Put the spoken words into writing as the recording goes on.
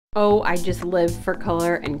Oh, I just live for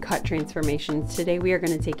color and cut transformations. Today we are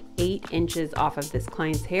going to take 8 inches off of this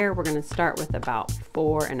client's hair. We're going to start with about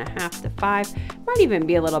 4.5 to 5, might even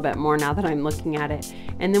be a little bit more now that I'm looking at it.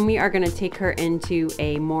 And then we are going to take her into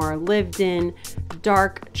a more lived in,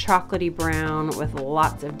 dark chocolatey brown with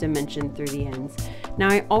lots of dimension through the ends. Now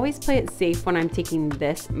I always play it safe when I'm taking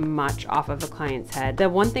this much off of a client's head. The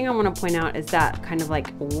one thing I want to point out is that kind of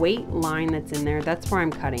like weight line that's in there, that's where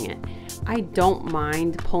I'm cutting it. I don't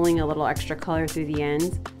mind pulling a little extra color through the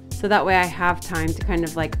ends, so that way I have time to kind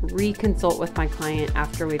of like reconsult with my client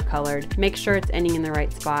after we've colored, make sure it's ending in the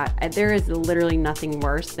right spot. There is literally nothing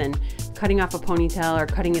worse than cutting off a ponytail or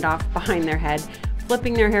cutting it off behind their head,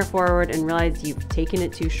 flipping their hair forward and realize you've taken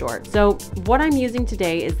it too short. So what I'm using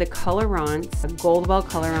today is the Colorance, Goldwell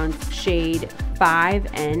Colorance shade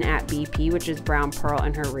 5N at BP, which is brown pearl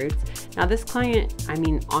in her roots. Now this client, I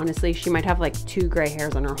mean, honestly, she might have like 2 gray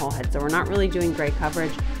hairs on her whole head, so we're not really doing gray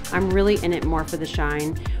coverage. I'm really in it more for the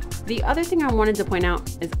shine. The other thing I wanted to point out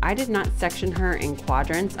is I did not section her in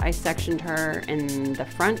quadrants. I sectioned her in the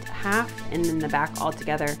front half and then the back all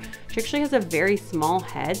together. She actually has a very small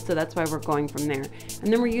head, so that's why we're going from there.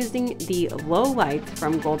 And then we're using the Lowlights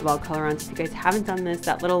from Goldwell Colorance. If you guys haven't done this,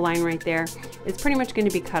 that little line right there is pretty much going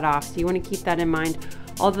to be cut off, so you want to keep that in mind.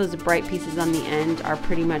 All those bright pieces on the end are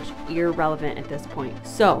pretty much irrelevant at this point.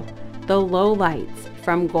 So the Lowlights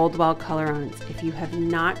from Goldwell Colorance, if you have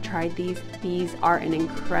not tried these are an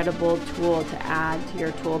incredible tool to add to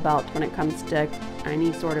your tool belt when it comes to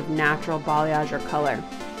any sort of natural balayage or color.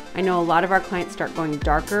 I know a lot of our clients start going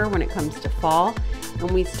darker when it comes to fall,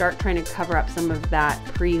 and we start trying to cover up some of that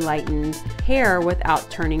pre-lightened hair without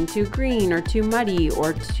turning too green or too muddy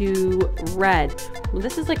or too red. Well,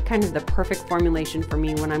 this is like kind of the perfect formulation for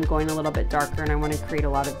me when I'm going a little bit darker and I want to create a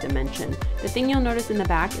lot of dimension. The thing you'll notice in the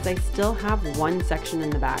back is I still have one section in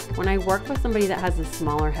the back. When I work with somebody that has a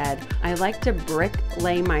smaller head, I like to brick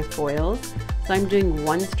lay my foils. So I'm doing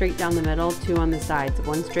 1 straight down the middle, 2 on the sides,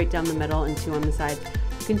 1 straight down the middle and 2 on the sides.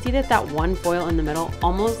 You can see that that one foil in the middle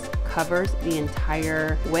almost covers the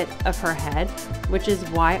entire width of her head, which is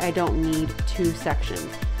why I don't need 2 sections.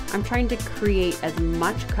 I'm trying to create as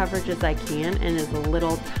much coverage as I can and as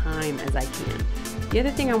little time as I can. The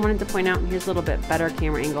other thing I wanted to point out, and here's a little bit better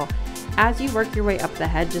camera angle, as you work your way up the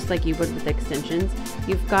head, just like you would with extensions,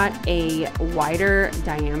 you've got a wider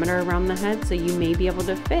diameter around the head, so you may be able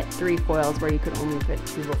to fit 3 foils where you could only fit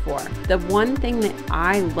 2 before. The one thing that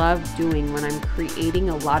I love doing when I'm creating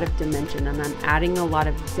a lot of dimension and I'm adding a lot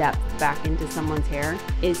of depth back into someone's hair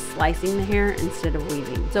is slicing the hair instead of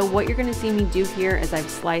weaving. So what you're gonna see me do here is I've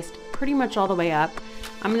sliced pretty much all the way up.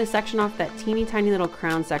 I'm going to section off that teeny tiny little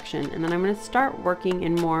crown section, and then I'm going to start working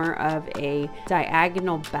in more of a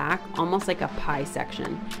diagonal back, almost like a pie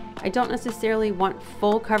section. I don't necessarily want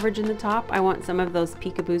full coverage in the top. I want some of those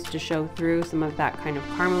peekaboos to show through, some of that kind of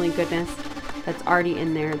caramely goodness that's already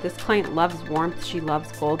in there. This client loves warmth, she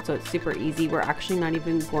loves gold, so it's super easy. We're actually not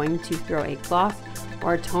even going to throw a gloss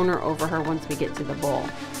or a toner over her once we get to the bowl.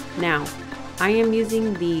 Now, I am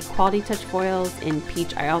using the Quality Touch foils in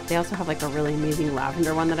peach. They also have like a really amazing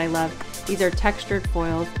lavender one that I love. These are textured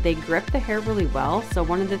foils. They grip the hair really well. So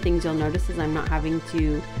one of the things you'll notice is I'm not having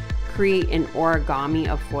to create an origami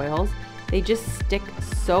of foils. They just stick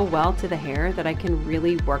so well to the hair that I can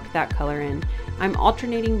really work that color in. I'm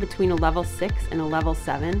alternating between a level 6 and a level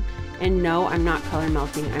 7. And no, I'm not color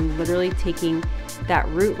melting. I'm literally taking that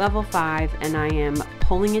root level 5 and I am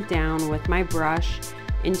pulling it down with my brush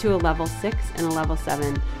into a level 6 and a level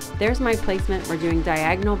 7. There's my placement. We're doing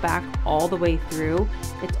diagonal back all the way through.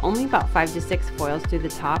 It's only about 5 to 6 foils through the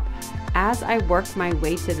top. As I work my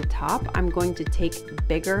way to the top, I'm going to take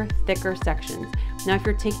bigger, thicker sections. Now, if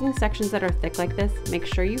you're taking sections that are thick like this, make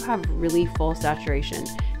sure you have really full saturation.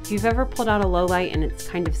 If you've ever pulled out a low light and it's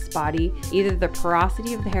kind of spotty, either the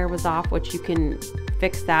porosity of the hair was off, which you can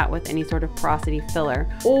fix that with any sort of porosity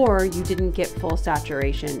filler, or you didn't get full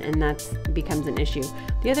saturation and that becomes an issue.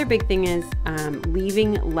 The other big thing is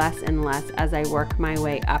leaving less and less as I work my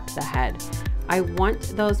way up the head. I want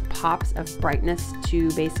those pops of brightness to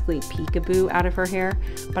basically peekaboo out of her hair,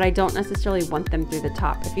 but I don't necessarily want them through the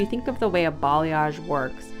top. If you think of the way a balayage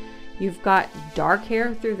works, you've got dark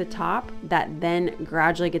hair through the top that then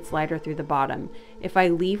gradually gets lighter through the bottom. If I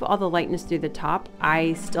leave all the lightness through the top,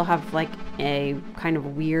 I still have like a kind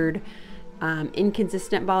of weird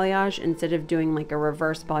inconsistent balayage instead of doing like a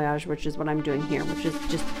reverse balayage, which is what I'm doing here, which is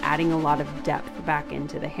just adding a lot of depth back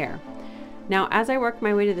into the hair. Now, as I work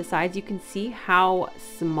my way to the sides, you can see how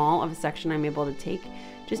small of a section I'm able to take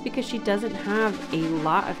just because she doesn't have a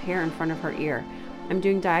lot of hair in front of her ear. I'm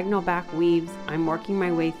doing diagonal back weaves. I'm working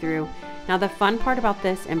my way through. Now the fun part about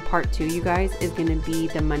this in part 2, you guys, is going to be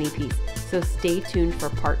the money piece. So stay tuned for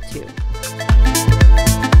part 2.